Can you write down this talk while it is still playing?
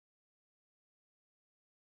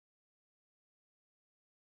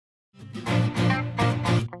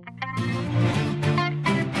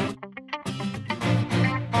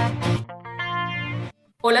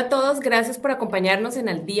Hola a todos, gracias por acompañarnos en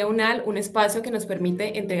Al Día UNAL, un espacio que nos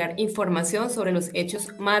permite entregar información sobre los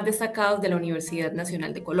hechos más destacados de la Universidad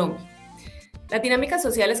Nacional de Colombia. Las dinámicas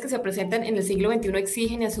sociales que se presentan en el siglo XXI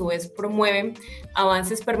exigen y a su vez promueven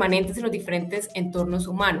avances permanentes en los diferentes entornos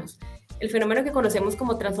humanos. El fenómeno que conocemos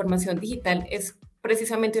como transformación digital es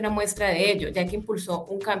precisamente una muestra de ello, ya que impulsó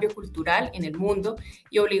un cambio cultural en el mundo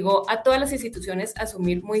y obligó a todas las instituciones a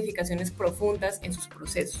asumir modificaciones profundas en sus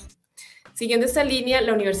procesos. Siguiendo esta línea,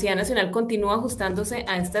 la Universidad Nacional continúa ajustándose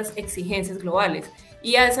a estas exigencias globales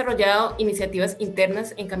y ha desarrollado iniciativas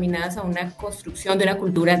internas encaminadas a una construcción de una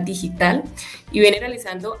cultura digital y viene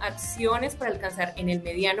realizando acciones para alcanzar en el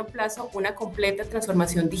mediano plazo una completa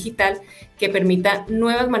transformación digital que permita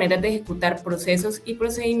nuevas maneras de ejecutar procesos y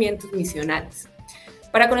procedimientos misionales.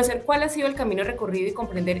 Para conocer cuál ha sido el camino recorrido y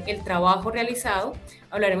comprender el trabajo realizado,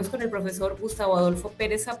 hablaremos con el profesor Gustavo Adolfo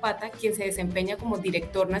Pérez Zapata, quien se desempeña como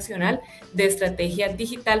director nacional de Estrategia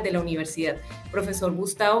Digital de la Universidad. Profesor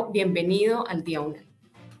Gustavo, bienvenido al Día UNAL.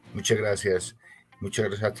 Muchas gracias. Muchas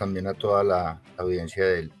gracias también a toda la audiencia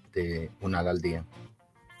de UNAL al Día.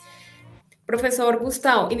 Profesor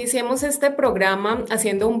Gustavo, iniciemos este programa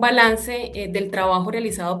haciendo un balance del trabajo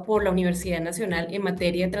realizado por la Universidad Nacional en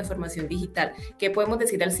materia de transformación digital. ¿Qué podemos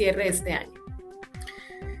decir al cierre de este año?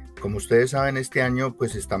 Como ustedes saben, este año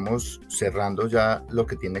pues estamos cerrando ya lo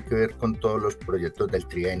que tiene que ver con todos los proyectos del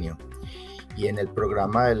trienio. Y en el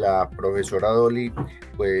programa de la profesora Dolly,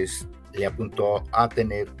 pues le apuntó a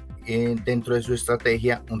tener dentro de su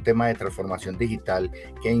estrategia un tema de transformación digital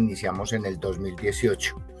que iniciamos en el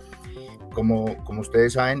 2018. Como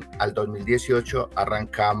ustedes saben, al 2018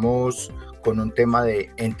 arrancamos con un tema de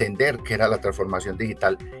entender qué era la transformación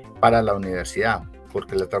digital para la universidad,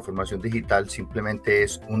 porque la transformación digital simplemente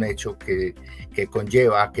es un hecho que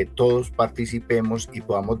conlleva a que todos participemos y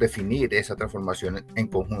podamos definir esa transformación en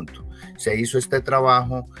conjunto. Se hizo este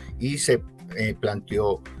trabajo y se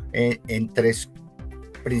planteó en tres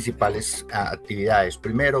principales actividades.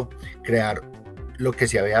 Primero, crear lo que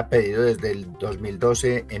se había pedido desde el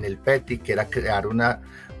 2012 en el PETI, que era crear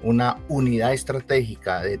una unidad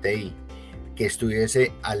estratégica de TI que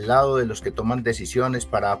estuviese al lado de los que toman decisiones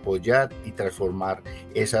para apoyar y transformar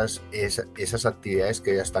esas actividades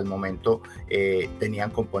que hasta el momento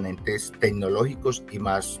tenían componentes tecnológicos y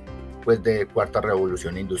más pues de cuarta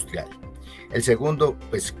revolución industrial. El segundo,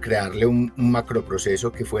 pues crearle un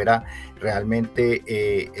macroproceso que fuera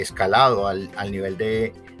realmente escalado al nivel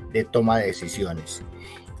de toma de decisiones.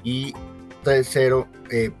 Y tercero,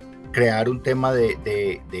 crear un tema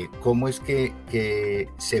de cómo es que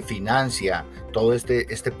se financia todo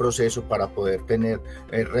este proceso para poder tener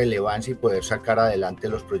relevancia y poder sacar adelante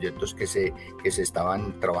los proyectos que se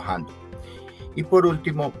estaban trabajando. Y por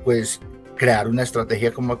último, pues crear una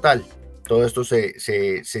estrategia como tal. Todo esto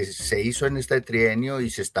se hizo en este trienio y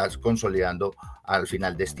se está consolidando al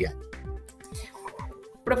final de este año.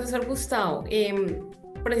 Profesor Gustavo,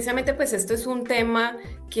 precisamente pues esto es un tema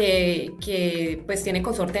que pues tiene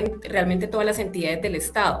consorte en realmente todas las entidades del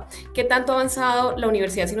Estado. ¿Qué tanto ha avanzado la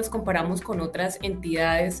universidad si nos comparamos con otras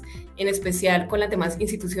entidades, en especial con las demás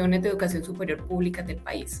instituciones de educación superior pública del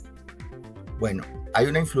país? Bueno, hay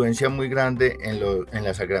una influencia muy grande en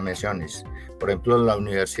las agremiaciones. Por ejemplo, la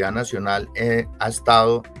Universidad Nacional ha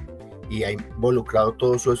estado y ha involucrado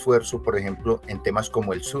todo su esfuerzo, por ejemplo, en temas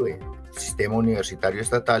como el SUE, Sistema Universitario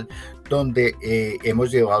Estatal, donde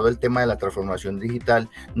hemos llevado el tema de la transformación digital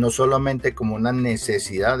no solamente como una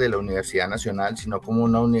necesidad de la Universidad Nacional, sino como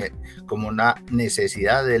una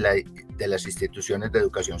necesidad de las instituciones de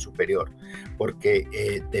educación superior,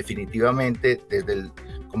 porque definitivamente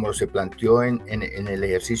como se planteó en el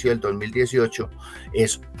ejercicio del 2018,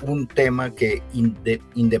 es un tema que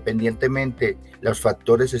independientemente los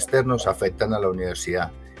factores externos afectan a la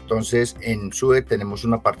universidad. Entonces, en SUE tenemos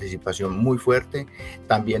una participación muy fuerte.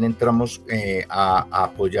 También entramos a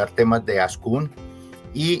apoyar temas de ASCUN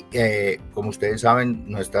y, como ustedes saben,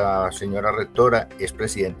 nuestra señora rectora es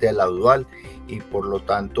presidente de la UNAL y por lo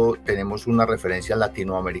tanto tenemos una referencia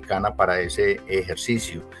latinoamericana para ese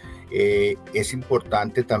ejercicio. Es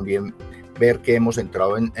importante también ver que hemos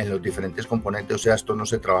entrado en los diferentes componentes, o sea, esto no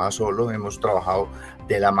se trabaja solo, hemos trabajado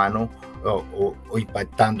de la mano o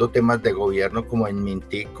impactando temas de gobierno como en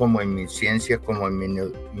MINTIC, como en MINCiencia, como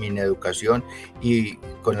en MINEducación y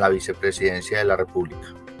con la vicepresidencia de la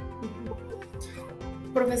República.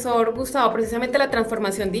 Profesor Gustavo, precisamente la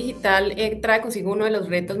transformación digital trae consigo uno de los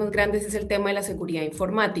retos más grandes, es el tema de la seguridad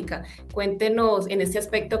informática. Cuéntenos en este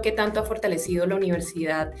aspecto qué tanto ha fortalecido la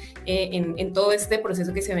universidad en todo este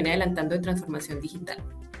proceso que se viene adelantando de transformación digital.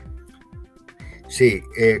 Sí,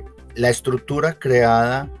 la estructura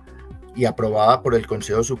creada y aprobada por el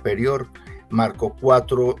Consejo Superior marcó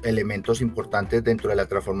 4 elementos importantes dentro de la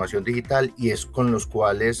transformación digital y es con los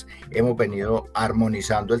cuales hemos venido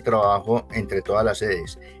armonizando el trabajo entre todas las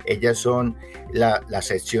sedes. Ellas son la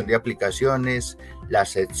sección de aplicaciones, la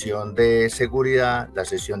sección de seguridad, la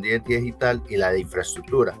sección de identidad digital y la de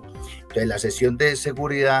infraestructura. Entonces, la sección de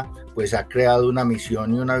seguridad pues ha creado una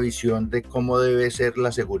misión y una visión de cómo debe ser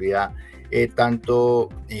la seguridad, tanto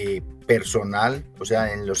personal, o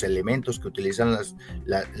sea, en los elementos que utilizan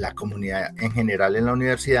la comunidad en general en la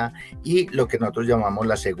universidad, y lo que nosotros llamamos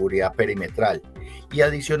la seguridad perimetral. Y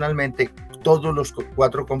adicionalmente, todos los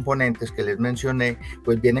 4 componentes que les mencioné,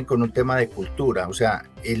 pues vienen con un tema de cultura, o sea,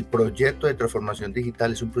 el proyecto de transformación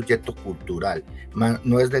digital es un proyecto cultural,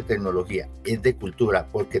 no es de tecnología, es de cultura,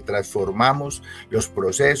 porque transformamos los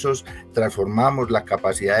procesos, transformamos la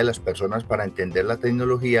capacidad de las personas para entender la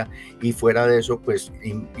tecnología y fuera de eso, pues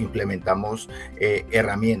implementamos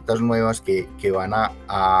herramientas nuevas que van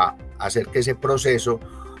a hacer que ese proceso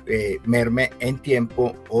merme en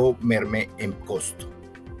tiempo o merme en costo.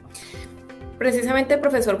 Precisamente,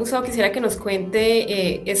 profesor Gustavo, quisiera que nos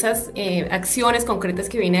cuente esas acciones concretas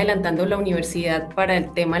que viene adelantando la universidad para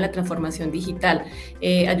el tema de la transformación digital.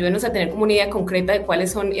 Ayúdenos a tener como una idea concreta de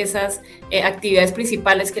cuáles son esas actividades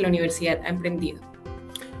principales que la universidad ha emprendido.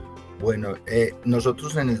 Bueno,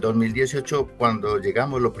 nosotros en el 2018, cuando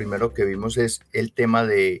llegamos, lo primero que vimos es el tema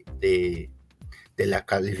de la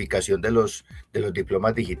calificación de los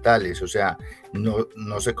diplomas digitales. O sea,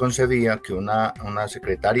 no se concebía que una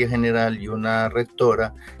secretaria general y una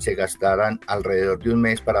rectora se gastaran alrededor de un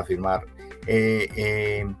mes para firmar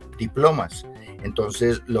diplomas.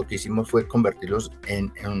 Entonces, lo que hicimos fue convertirlos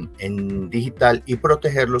en digital y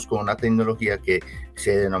protegerlos con una tecnología que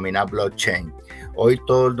se denomina blockchain. Hoy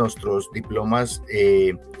todos nuestros diplomas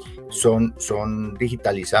son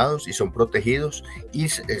digitalizados y son protegidos, y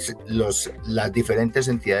las diferentes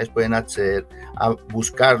entidades pueden acceder a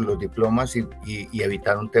buscar los diplomas y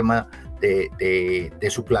evitar un tema de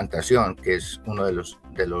suplantación, que es uno de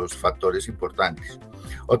los factores importantes.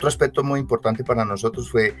 Otro aspecto muy importante para nosotros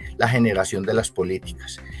fue la generación de las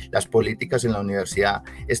políticas. Las políticas en la universidad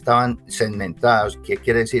estaban segmentadas. ¿Qué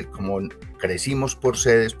quiere decir? Como crecimos por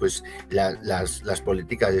sedes, pues las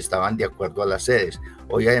políticas estaban de acuerdo a las sedes.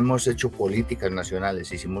 Hoy hemos hecho políticas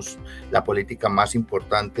nacionales. Hicimos la política más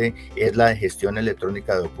importante, es la de gestión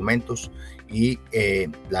electrónica de documentos, y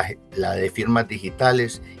la de firmas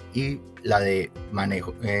digitales, y la de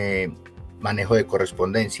manejo de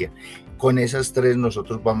correspondencia. Con esas 3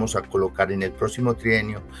 nosotros vamos a colocar en el próximo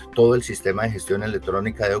trienio todo el sistema de gestión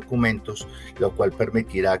electrónica de documentos, lo cual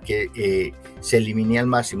permitirá que se elimine al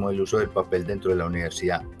máximo el uso del papel dentro de la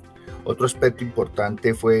universidad. Otro aspecto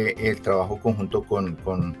importante fue el trabajo conjunto con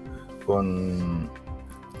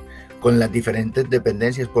las diferentes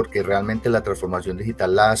dependencias, porque realmente la transformación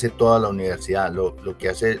digital la hace toda la universidad. Lo que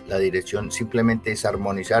hace la dirección simplemente es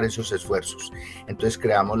armonizar esos esfuerzos. Entonces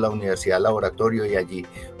creamos la universidad laboratorio y allí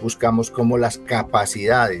buscamos cómo las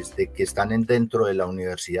capacidades que están dentro de la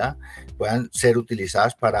universidad puedan ser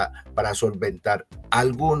utilizadas para solventar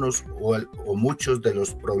algunos o muchos de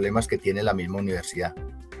los problemas que tiene la misma universidad.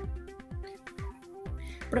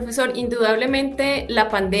 Profesor, indudablemente la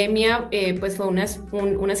pandemia pues fue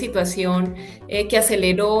una situación que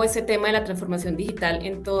aceleró ese tema de la transformación digital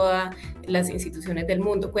en todas las instituciones del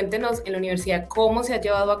mundo. Cuéntenos en la universidad cómo se ha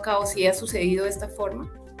llevado a cabo, si ha sucedido de esta forma.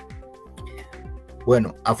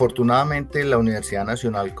 Bueno, afortunadamente la Universidad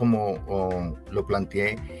Nacional, como lo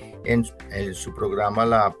planteé en su programa,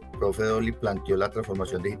 la profe Dolly planteó la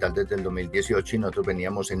transformación digital desde el 2018 y nosotros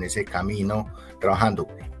veníamos en ese camino trabajando.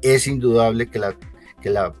 Es indudable que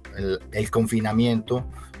el confinamiento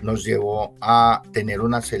nos llevó a tener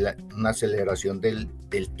una aceleración del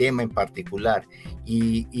tema en particular,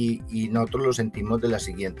 y nosotros lo sentimos de la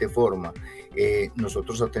siguiente forma.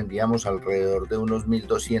 Nosotros atendíamos alrededor de unos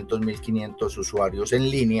 1.200, 1.500 usuarios en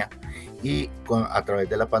línea, y a través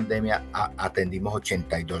de la pandemia atendimos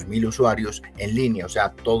 82.000 usuarios en línea, o sea,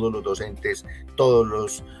 todos los docentes,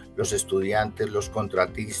 todos los estudiantes, los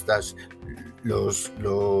contratistas, los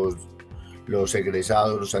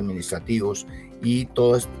egresados, los administrativos, y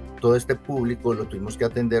todo este público lo tuvimos que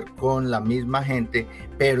atender con la misma gente,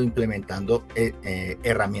 pero implementando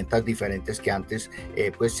herramientas diferentes que antes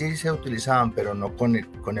pues sí se utilizaban, pero no con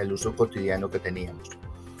el uso cotidiano que teníamos.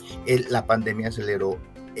 La pandemia aceleró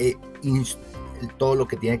todo lo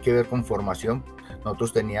que tiene que ver con formación.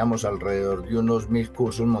 Nosotros teníamos alrededor de unos 1.000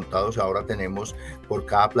 cursos montados, ahora tenemos por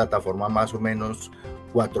cada plataforma más o menos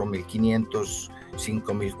 4.500,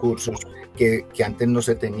 5.000 cursos que antes no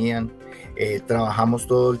se tenían. Trabajamos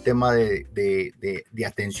todo el tema de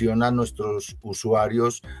atención a nuestros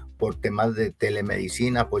usuarios por temas de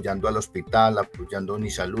telemedicina, apoyando al hospital, apoyando a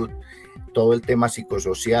Unisalud, todo el tema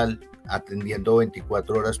psicosocial, atendiendo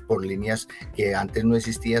 24 horas por líneas que antes no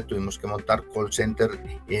existía, tuvimos que montar call center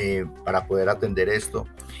para poder atender esto.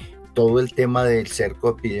 Todo el tema del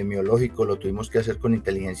cerco epidemiológico lo tuvimos que hacer con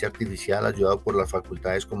inteligencia artificial, ayudado por las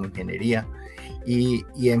facultades como ingeniería, y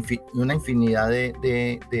una infinidad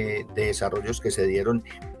de desarrollos que se dieron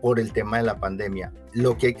por el tema de la pandemia.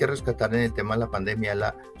 Lo que hay que rescatar en el tema de la pandemia es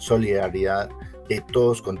la solidaridad de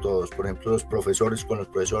todos con todos, por ejemplo, los profesores con los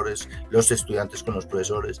profesores, los estudiantes con los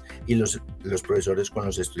profesores y los profesores con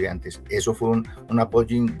los estudiantes. Eso fue un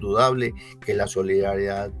apoyo indudable que la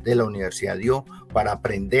solidaridad de la universidad dio para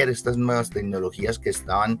aprender estas nuevas tecnologías que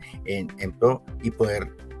estaban en pro y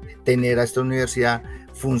poder tener a esta universidad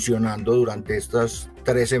funcionando durante estos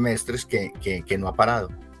 3 semestres que no ha parado.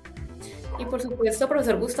 Y por supuesto,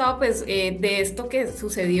 profesor Gustavo, pues de esto que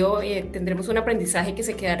sucedió tendremos un aprendizaje que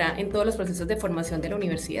se quedará en todos los procesos de formación de la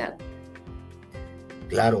universidad.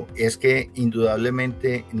 Claro, es que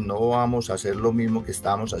indudablemente no vamos a hacer lo mismo que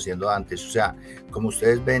estábamos haciendo antes. O sea, como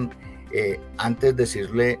ustedes ven, antes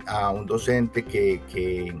decirle a un docente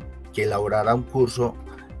que elaborara un curso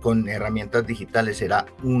con herramientas digitales era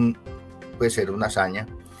una hazaña.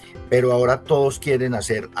 Pero ahora todos quieren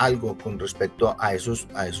hacer algo con respecto a esos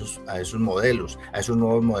modelos, a esos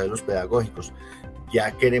nuevos modelos pedagógicos.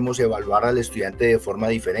 Ya queremos evaluar al estudiante de forma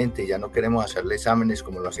diferente, ya no queremos hacerle exámenes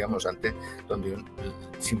como lo hacíamos antes, donde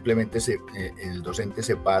simplemente el docente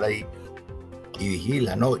se para y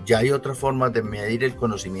vigila. No, ya hay otras formas de medir el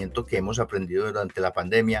conocimiento que hemos aprendido durante la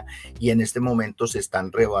pandemia y en este momento se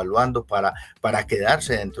están reevaluando para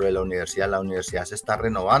quedarse dentro de la universidad. La universidad se está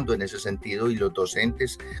renovando en ese sentido y los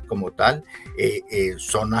docentes como tal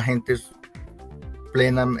son agentes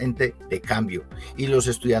plenamente de cambio y los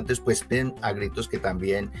estudiantes pues ven a gritos que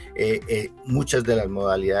también muchas de las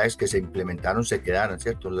modalidades que se implementaron se quedaron,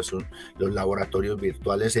 ¿cierto? Los laboratorios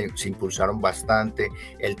virtuales se impulsaron bastante,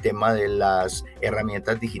 el tema de las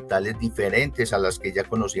herramientas digitales diferentes a las que ya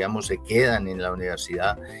conocíamos se quedan en la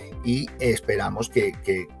universidad y esperamos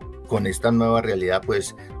que con esta nueva realidad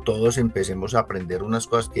pues todos empecemos a aprender unas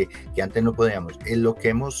cosas que antes no podíamos. En lo que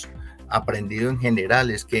hemos aprendido en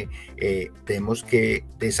general es que tenemos que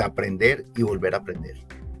desaprender y volver a aprender.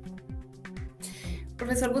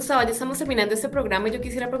 Profesor Gustavo, ya estamos terminando este programa y yo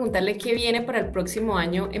quisiera preguntarle qué viene para el próximo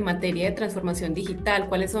año en materia de transformación digital,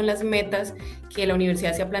 cuáles son las metas que la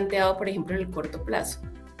universidad se ha planteado, por ejemplo, en el corto plazo.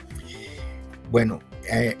 Bueno,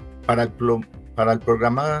 para el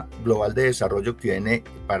programa global de desarrollo que viene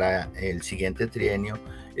para el siguiente trienio,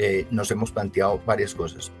 nos hemos planteado varias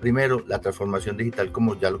cosas. Primero, la transformación digital,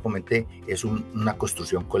 como ya lo comenté, es una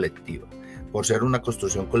construcción colectiva. Por ser una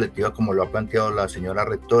construcción colectiva, como lo ha planteado la señora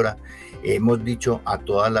rectora, hemos dicho a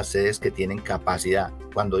todas las sedes que tienen capacidad.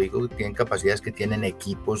 Cuando digo que tienen capacidad es que tienen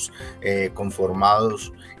equipos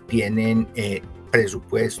conformados, tienen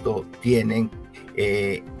presupuesto, tienen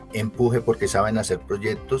empuje porque saben hacer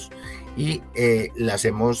proyectos y las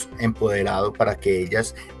hemos empoderado para que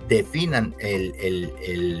ellas definan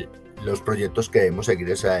los proyectos que debemos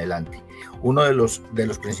seguir hacia adelante. Uno de los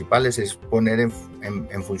principales es poner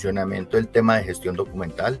en funcionamiento el tema de gestión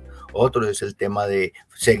documental. Otro es el tema de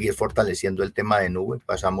seguir fortaleciendo el tema de nube.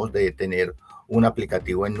 Pasamos de tener un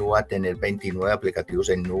aplicativo en nube a tener 29 aplicativos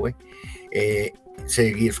en nube.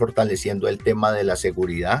 Seguir fortaleciendo el tema de la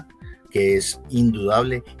seguridad, que es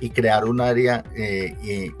indudable, y crear un área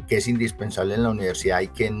que es indispensable en la universidad y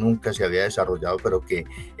que nunca se había desarrollado, pero que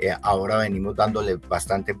ahora venimos dándole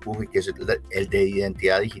bastante empuje, que es el de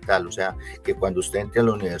identidad digital. O sea, que cuando usted entre a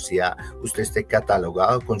la universidad, usted esté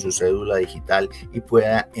catalogado con su cédula digital y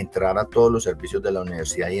pueda entrar a todos los servicios de la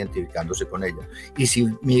universidad identificándose con ella. Y si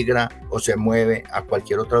migra o se mueve a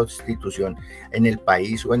cualquier otra institución en el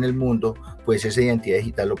país o en el mundo, pues esa identidad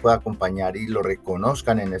digital lo pueda acompañar y lo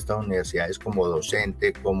reconozcan en estas universidades como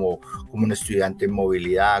docente, como un estudiante en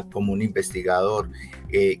movilidad, como un investigador,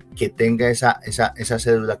 que tenga esa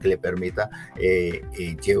cédula que le permita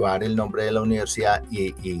llevar el nombre de la universidad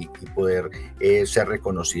y poder ser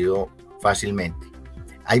reconocido fácilmente.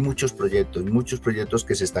 Hay muchos proyectos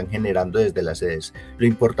que se están generando desde las sedes. Lo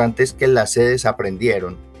importante es que las sedes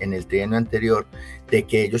aprendieron en el trienio anterior de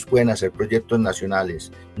que ellos pueden hacer proyectos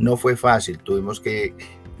nacionales. No fue fácil, tuvimos que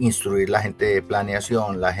instruir la gente de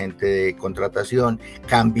planeación, la gente de contratación,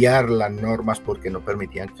 cambiar las normas porque no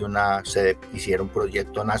permitían que una sede hiciera un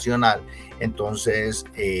proyecto nacional. Entonces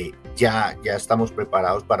ya estamos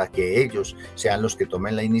preparados para que ellos sean los que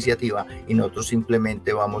tomen la iniciativa y nosotros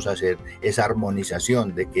simplemente vamos a hacer esa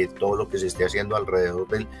armonización de que todo lo que se esté haciendo alrededor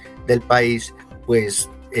del país pues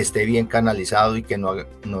esté bien canalizado y que no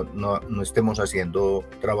estemos haciendo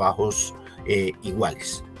trabajos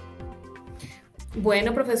iguales.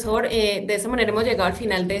 Bueno, profesor, de esta manera hemos llegado al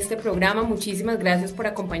final de este programa. Muchísimas gracias por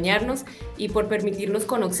acompañarnos y por permitirnos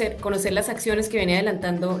conocer las acciones que viene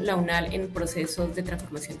adelantando la UNAL en procesos de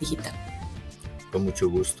transformación digital. Con mucho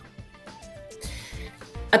gusto.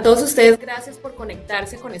 A todos ustedes, gracias por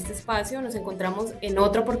conectarse con este espacio. Nos encontramos en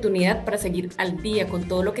otra oportunidad para seguir al día con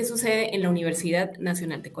todo lo que sucede en la Universidad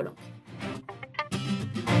Nacional de Colombia.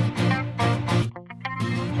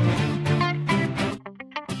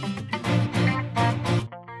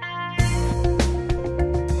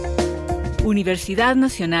 Universidad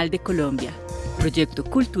Nacional de Colombia, proyecto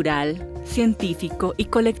cultural, científico y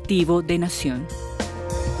colectivo de nación.